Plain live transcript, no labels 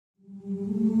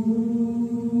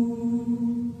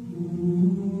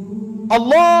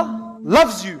Allah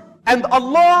loves you and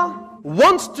Allah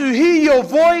wants to hear your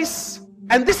voice,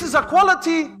 and this is a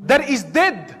quality that is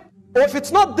dead, or if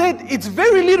it's not dead, it's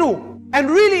very little. And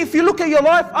really, if you look at your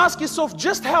life, ask yourself,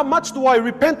 just how much do I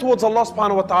repent towards Allah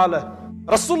subhanahu wa ta'ala?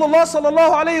 Rasulullah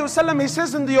sallallahu alayhi wasallam, he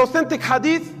says in the authentic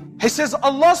hadith, he says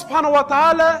Allah subhanahu wa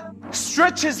ta'ala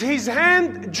stretches his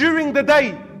hand during the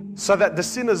day so that the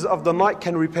sinners of the night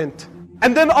can repent.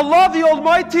 And then Allah the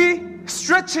Almighty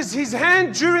stretches his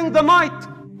hand during the night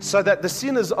so that the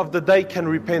sinners of the day can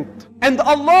repent. And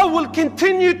Allah will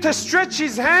continue to stretch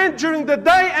his hand during the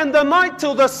day and the night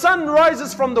till the sun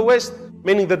rises from the west,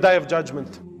 meaning the day of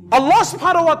judgment. Allah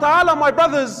subhanahu wa ta'ala, my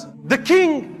brothers, the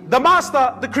King, the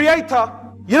Master, the Creator,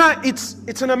 you know,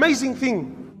 it's an amazing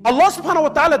thing. Allah subhanahu wa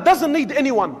ta'ala doesn't need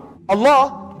anyone.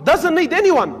 Allah doesn't need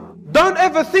anyone. Don't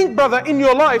ever think, brother, in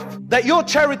your life that your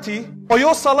charity or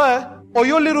your salah or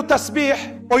your little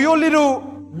tasbih or your little,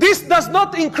 this does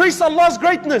not increase Allah's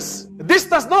greatness. This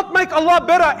does not make Allah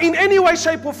better in any way,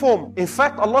 shape or form. In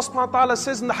fact, Allah subhanahu wa ta'ala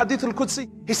says in the Hadith al-Qudsi,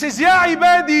 He says, Ya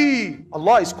ibadi.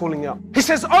 Allah is calling out. He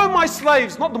says, oh my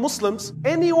slaves, not the Muslims,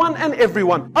 anyone and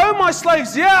everyone. Oh my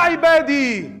slaves, Ya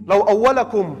ibadi. Law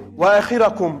awwalakum wa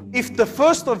akhirakum. If the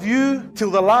first of you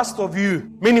till the last of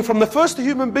you, meaning from the first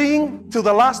human being till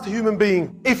the last human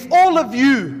being. If all of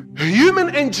you,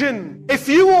 human and jinn, if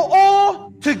you were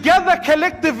all together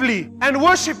collectively and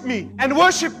worship me and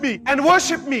worship me and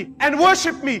worship me and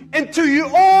worship me until you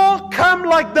all come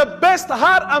like the best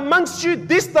heart amongst you,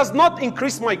 this does not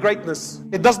increase my greatness.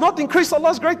 It does not increase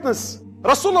Allah's greatness.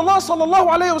 Rasulullah sallallahu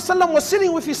alayhi wasallam was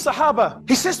sitting with his Sahaba.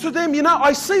 He says to them, you know,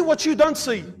 I see what you don't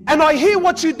see and I hear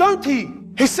what you don't hear.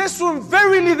 He says to them,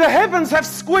 verily the heavens have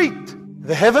squeaked.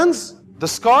 The heavens, the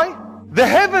sky, the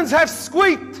heavens have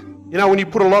squeaked. You know, when you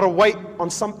put a lot of weight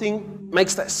on something,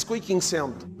 makes that squeaking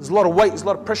sound. There's a lot of weight, there's a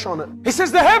lot of pressure on it. He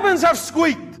says the heavens have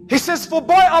squeaked. He says, for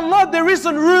by Allah there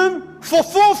isn't room for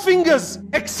 4 fingers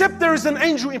except there is an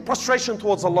angel in prostration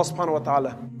towards Allah subhanahu wa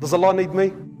ta'ala. Does Allah need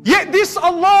me? Yet this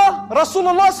Allah,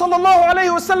 Rasulullah sallallahu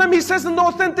alayhi wasallam, he says in the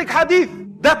authentic hadith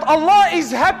that Allah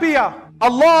is happier.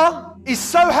 Allah is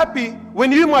so happy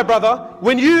when you, my brother,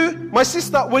 when you, my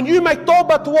sister, when you make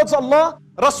tawbah towards Allah.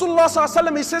 Rasulullah sallallahu alayhi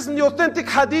wasallam, he says in the authentic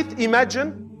hadith,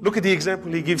 imagine, look at the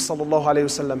example he gives sallallahu alayhi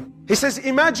wasallam. He says,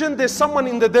 imagine there's someone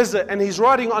in the desert and he's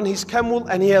riding on his camel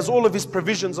and he has all of his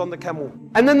provisions on the camel.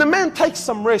 And then the man takes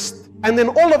some rest and then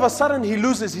all of a sudden he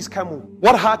loses his camel.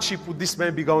 What hardship would this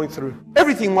man be going through?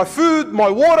 Everything, my food, my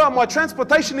water, my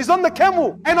transportation is on the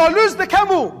camel and I lose the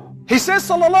camel. He says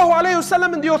sallallahu alayhi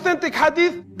wasallam in the authentic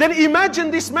hadith, then imagine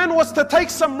this man was to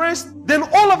take some rest, then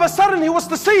all of a sudden he was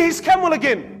to see his camel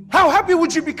again. How happy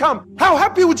would you become? How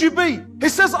happy would you be? He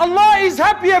says, Allah is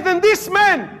happier than this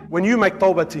man when you make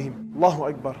tawbah to him. Allahu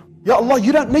Akbar. Ya Allah,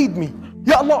 you don't need me.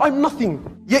 Ya Allah, I'm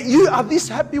nothing. Yet you are this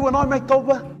happy when I make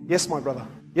tawbah? Yes, my brother.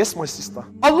 Yes, my sister.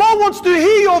 Allah wants to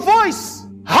hear your voice.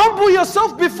 Humble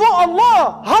yourself before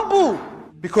Allah. Humble.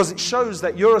 Because it shows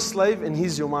that you're a slave and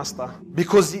He's your master.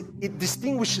 Because it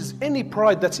distinguishes any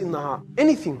pride that's in the heart.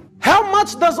 Anything. How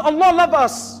much does Allah love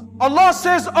us? Allah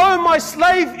says, oh my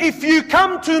slave, if you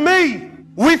come to me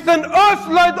with an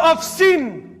earthload of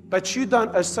sin, but you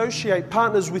don't associate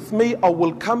partners with me, I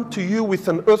will come to you with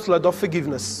an earthload of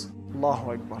forgiveness.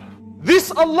 Allahu Akbar. This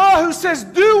Allah who says,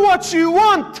 do what you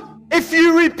want. If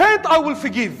you repent, I will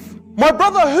forgive. My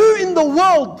brother, who in the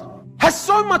world has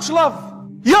so much love?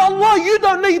 Ya Allah, you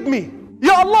don't need me.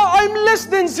 Ya Allah, I'm less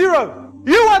than zero.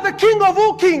 You are the King of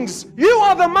all kings. You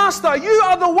are the Master. You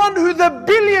are the one who the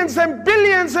billions and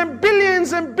billions and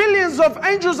billions and billions of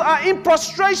angels are in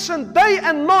prostration day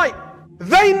and night.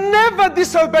 They never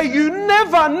disobey you.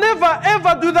 Never, never,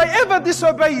 ever do they ever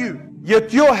disobey you.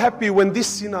 Yet you're happy when this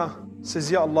sinner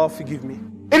says, Ya Allah, forgive me.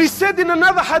 It is said in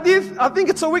another hadith, I think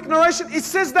it's a weak narration, it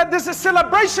says that there's a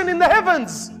celebration in the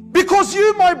heavens because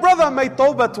you, my brother, made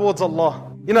tawbah towards Allah.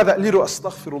 You know that little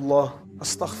astaghfirullah,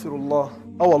 astaghfirullah.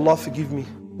 Oh Allah, forgive me.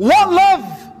 What love?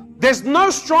 There's no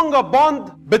stronger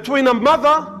bond between a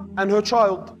mother and her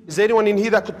child. Is there anyone in here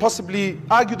that could possibly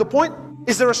argue the point?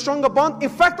 Is there a stronger bond? In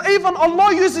fact, even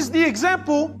Allah uses the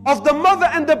example of the mother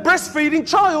and the breastfeeding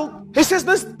child. He says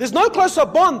there's no closer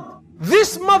bond.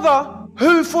 This mother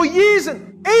who for years,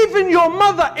 and even your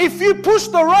mother, if you push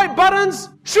the right buttons,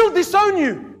 she'll disown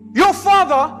you. Your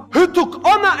father, who took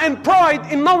honor and pride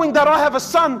in knowing that I have a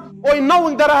son or in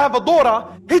knowing that I have a daughter,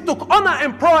 he took honor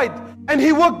and pride and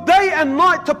he worked day and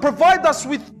night to provide us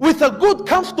with a good,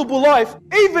 comfortable life.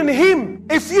 Even him,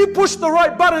 if you push the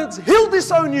right buttons, he'll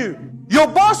disown you. Your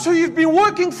boss who you've been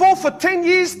working for 10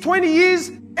 years, 20 years,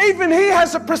 even he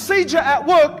has a procedure at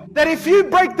work that if you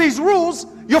break these rules,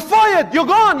 you're fired, you're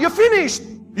gone, you're finished.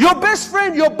 Your best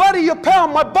friend, your buddy, your pal,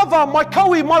 my brother, my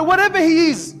kawi, my whatever he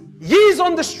is. Years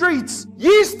on the streets,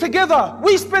 years together.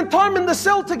 We spend time in the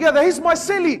cell together. He's my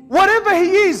cellie. Whatever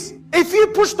he is, if you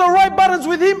push the right buttons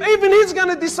with him, even he's going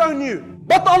to disown you.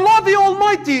 But Allah the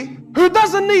Almighty, who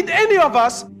doesn't need any of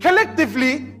us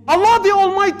collectively, Allah the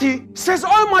Almighty says,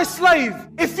 oh my slave,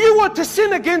 if you were to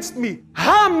sin against me,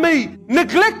 harm me,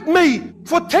 neglect me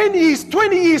for 10 years,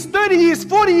 20 years, 30 years,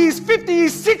 40 years, 50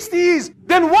 years, 60 years,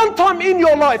 then one time in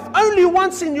your life, only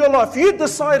once in your life, you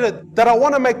decided that I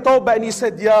want to make tawbah and you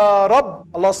said, Ya Rabb,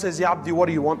 Allah says, Ya Abdi, what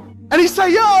do you want? And he said,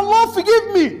 Ya Allah,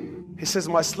 forgive me. He says,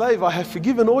 my slave, I have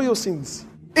forgiven all your sins.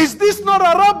 Is this not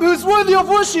a Rabb who's worthy of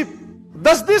worship?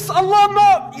 Does this Allah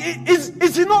not,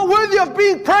 is he not worthy of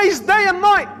being praised day and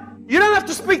night? You don't have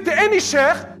to speak to any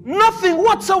sheikh, nothing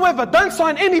whatsoever. Don't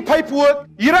sign any paperwork.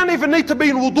 You don't even need to be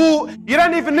in wudu. You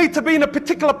don't even need to be in a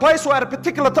particular place or at a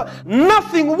particular time.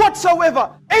 Nothing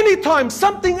whatsoever. Anytime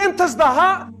something enters the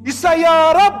heart, you say,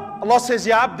 Ya Rabb. Allah says,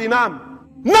 Ya Abdi, Naam.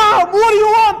 Naam, what do you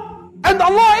want? And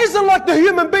Allah isn't like the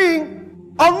human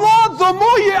being. Allah, the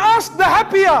more you ask, the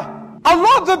happier.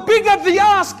 Allah, the bigger the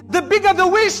ask, the bigger the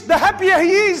wish, the happier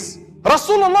He is.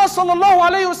 Rasulullah sallallahu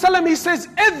alayhi wasallam, he says,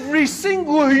 every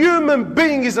single human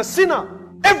being is a sinner.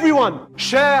 Everyone,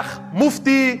 sheikh,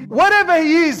 mufti, whatever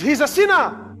he is, he's a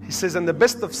sinner. He says, and the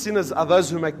best of sinners are those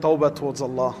who make tawbah towards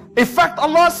Allah. In fact,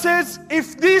 Allah says,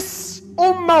 if this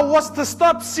ummah was to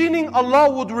stop sinning,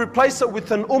 Allah would replace it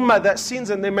with an ummah that sins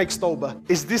and then makes tawbah.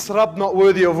 Is this Rabb not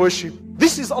worthy of worship?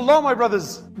 This is Allah, my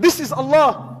brothers. This is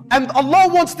Allah. And Allah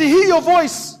wants to hear your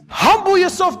voice. Humble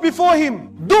yourself before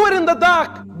Him. Do it in the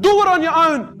dark. Do it on your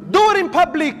own. Do it in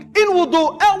public. In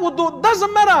wudu, out wudu.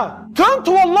 Doesn't matter. Turn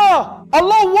to Allah.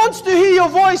 Allah wants to hear your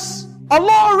voice.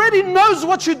 Allah already knows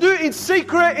what you do in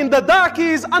secret, in the dark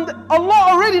is, and Allah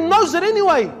already knows it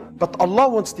anyway. But Allah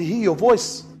wants to hear your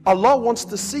voice. Allah wants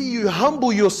to see you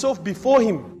humble yourself before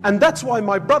Him. And that's why,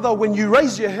 my brother, when you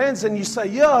raise your hands and you say,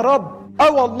 Ya Rabb,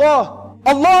 oh Allah,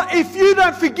 Allah, if you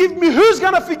don't forgive me, who's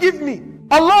going to forgive me?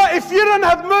 Allah, if you don't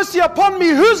have mercy upon me,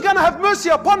 who's going to have mercy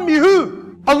upon me?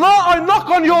 Who? Allah, I knock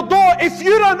on your door. If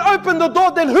you don't open the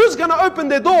door, then who's going to open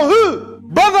the door? Who?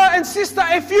 Brother and sister,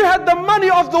 if you had the money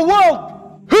of the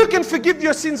world, who can forgive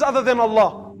your sins other than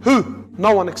Allah? Who?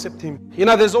 No one except Him. You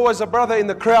know, there's always a brother in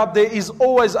the crowd. There is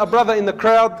always a brother in the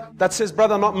crowd that says,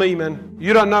 brother, not me, man.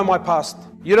 You don't know my past.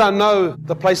 You don't know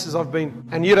the places I've been,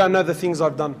 and you don't know the things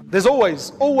I've done. There's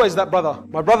always that brother.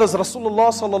 My brothers,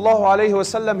 Rasulullah sallallahu alayhi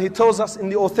wasallam, he tells us in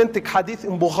the authentic hadith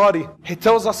in Bukhari, he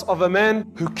tells us of a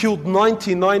man who killed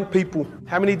 99 people.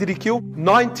 How many did he kill?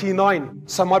 99.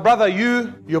 So my brother,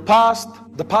 your past,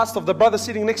 the past of the brother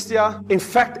sitting next to you, in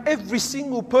fact, every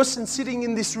single person sitting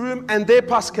in this room and their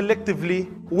past collectively,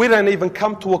 we don't even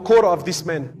come to a quarter of this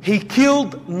man. He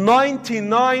killed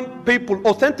 99 people.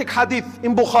 Authentic hadith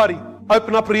in Bukhari.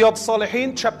 Open up Riyadh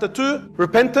Salihin, chapter 2,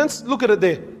 repentance. Look at it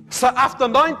there. So after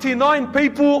 99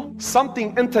 people,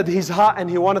 something entered his heart and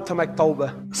he wanted to make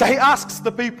tawbah. So he asks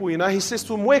the people, he says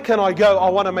to them, where can I go? I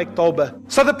want to make tawbah.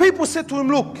 So the people said to him,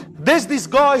 look, there's this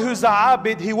guy who's a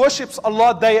abid. He worships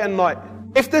Allah day and night.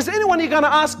 If there's anyone you're going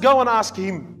to ask, go and ask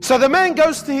him. So the man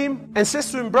goes to him and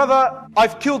says to him, brother,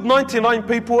 I've killed 99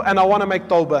 people and I want to make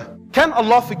tawbah. Can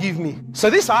Allah forgive me? So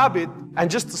this abid, and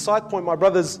just a side point, my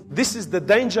brothers, this is the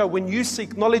danger when you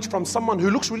seek knowledge from someone who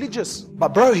looks religious. But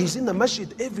bro, he's in the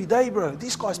masjid every day, bro.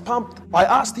 This guy's pumped. I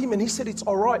asked him and he said it's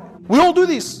alright. We all do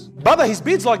this. Brother, his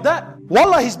beard's like that.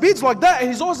 Wallah, his beard's like that and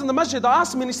he's always in the masjid. I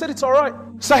asked him and he said it's alright.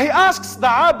 So he asks the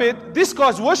abid, this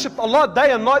guy's worshipped Allah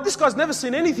day and night. This guy's never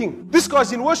seen anything. This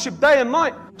guy's in worship day and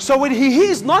night. So when he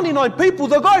hears 99 people,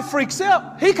 the guy freaks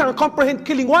out. He can't comprehend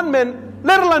killing one man,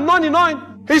 let alone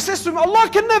 99. He says to him, Allah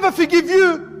can never forgive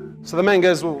you. So the man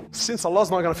goes, well, since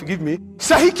Allah's not going to forgive me,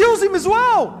 so he kills him as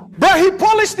well. But he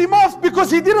polished him off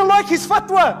because he didn't like his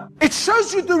fatwa. It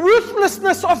shows you the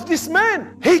ruthlessness of this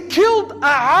man. He killed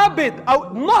a abid,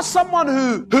 not someone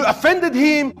who offended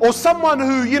him, or someone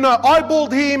who,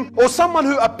 eyeballed him, or someone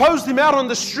who opposed him out on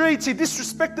the streets. He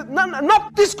disrespected,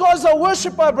 not this guy's a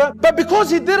worshipper, bro. But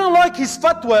because he didn't like his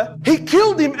fatwa, he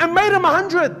killed him and made him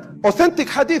 100. Authentic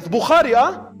hadith, Bukhari,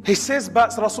 He says,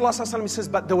 but Rasulullah says,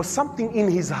 but there was something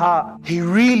in his heart. He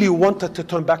really wanted to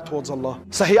turn back towards Allah.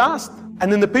 So he asked,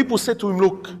 and then the people said to him,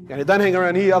 look, don't hang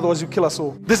around here, otherwise you kill us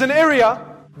all. There's an area,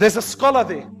 there's a scholar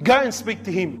there. Go and speak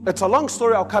to him. It's a long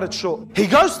story, I'll cut it short. He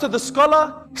goes to the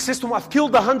scholar, he says to him, I've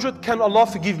killed 100, can Allah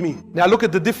forgive me? Now look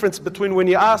at the difference between when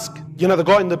you ask, the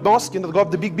guy in the mosque, the guy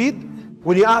of the big beard.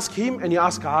 When you ask him and you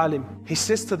ask a alim, he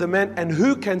says to the man, and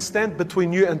who can stand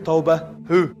between you and tawbah?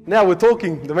 Who? Now we're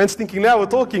talking. The man's thinking, now we're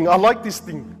talking. I like this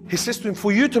thing. He says to him,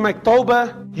 for you to make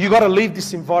tawbah, you got to leave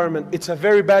this environment. It's a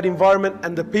very bad environment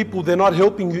and the people, they're not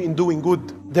helping you in doing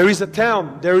good. There is a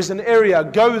town, there is an area,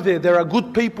 go there, there are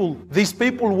good people. These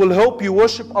people will help you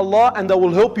worship Allah and they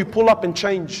will help you pull up and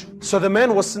change. So the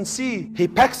man was sincere. He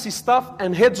packs his stuff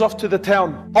and heads off to the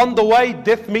town. On the way,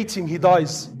 death meets him, he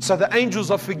dies. So the angels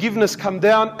of forgiveness come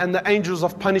down and the angels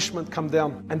of punishment come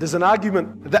down. And there's an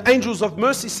argument. The angels of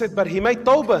mercy said, but he made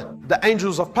tawbah. The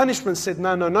angels of punishment said,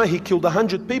 no, he killed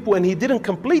 100 people and he didn't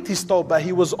complete his tawbah,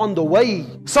 he was on the way.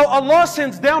 So Allah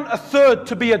sends down a third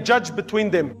to be a judge between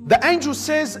them. The angel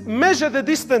says, measure the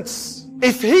distance.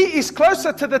 If he is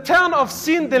closer to the town of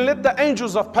sin, then let the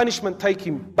angels of punishment take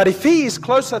him. But if he is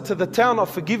closer to the town of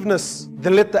forgiveness,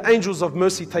 then let the angels of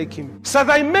mercy take him. So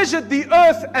they measured the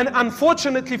earth, and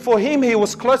unfortunately for him, he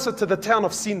was closer to the town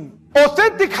of sin.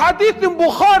 Authentic hadith in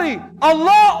Bukhari,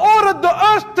 Allah ordered the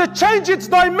earth to change its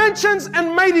dimensions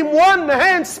and made him one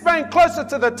hand span closer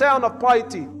to the town of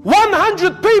piety.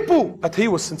 100 people! But he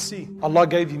was sincere. Allah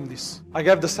gave him this. I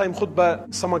gave the same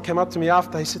khutbah. Someone came up to me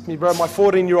after. He said to me, bro, my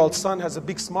 14-year-old son has a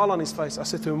big smile on his face. I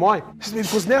said to him, why? He said,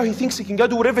 because now he thinks he can go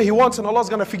do whatever he wants and Allah's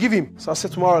going to forgive him. So I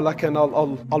said tomorrow,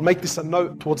 I'll make this a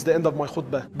note towards the end of my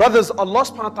khutbah. Brothers, Allah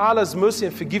subhanahu wa ta'ala's mercy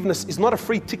and forgiveness is not a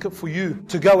free ticket for you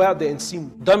to go out there and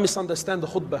sin. Don't misunderstand the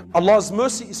khutbah. Allah's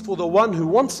mercy is for the one who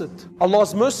wants it.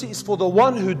 Allah's mercy is for the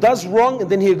one who does wrong and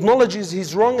then he acknowledges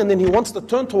his wrong and then he wants to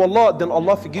turn to Allah, then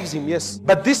Allah forgives him, yes.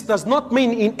 But this does not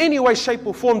mean in any way, shape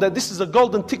or form that this is a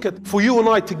golden ticket for you and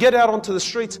I to get out onto the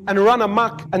streets and run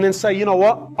amok and then say, you know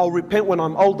what, I'll repent when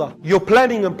I'm older. You're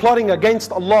planning and plotting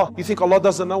against Allah. You think Allah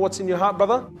doesn't know what's in your heart,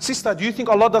 brother? Sister, do you think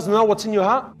Allah doesn't know what's in your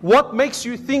heart? What makes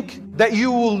you think that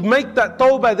you will make that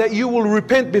tawbah, that you will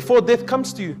repent before death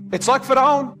comes to you? It's like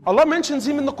Fir'aun. Allah mentions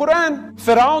him in the Quran.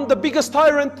 Fir'aun, the biggest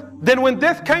tyrant. Then when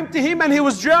death came to him and he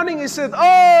was drowning, he said,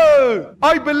 oh,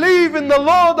 I believe in the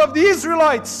Lord of the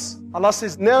Israelites. Allah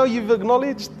says, now you've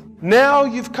acknowledged. Now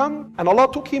you've come, and Allah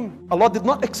took him. Allah did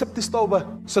not accept this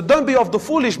tawbah. So don't be of the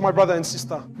foolish, my brother and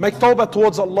sister. Make tawbah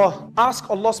towards Allah. Ask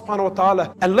Allah subhanahu wa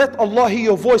ta'ala and let Allah hear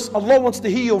your voice. Allah wants to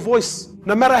hear your voice.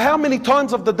 No matter how many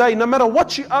times of the day, no matter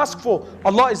what you ask for,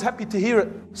 Allah is happy to hear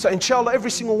it. So inshallah, every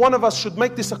single one of us should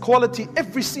make this a quality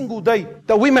every single day,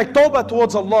 that we make tawbah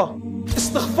towards Allah.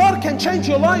 Istighfar can change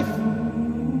your life.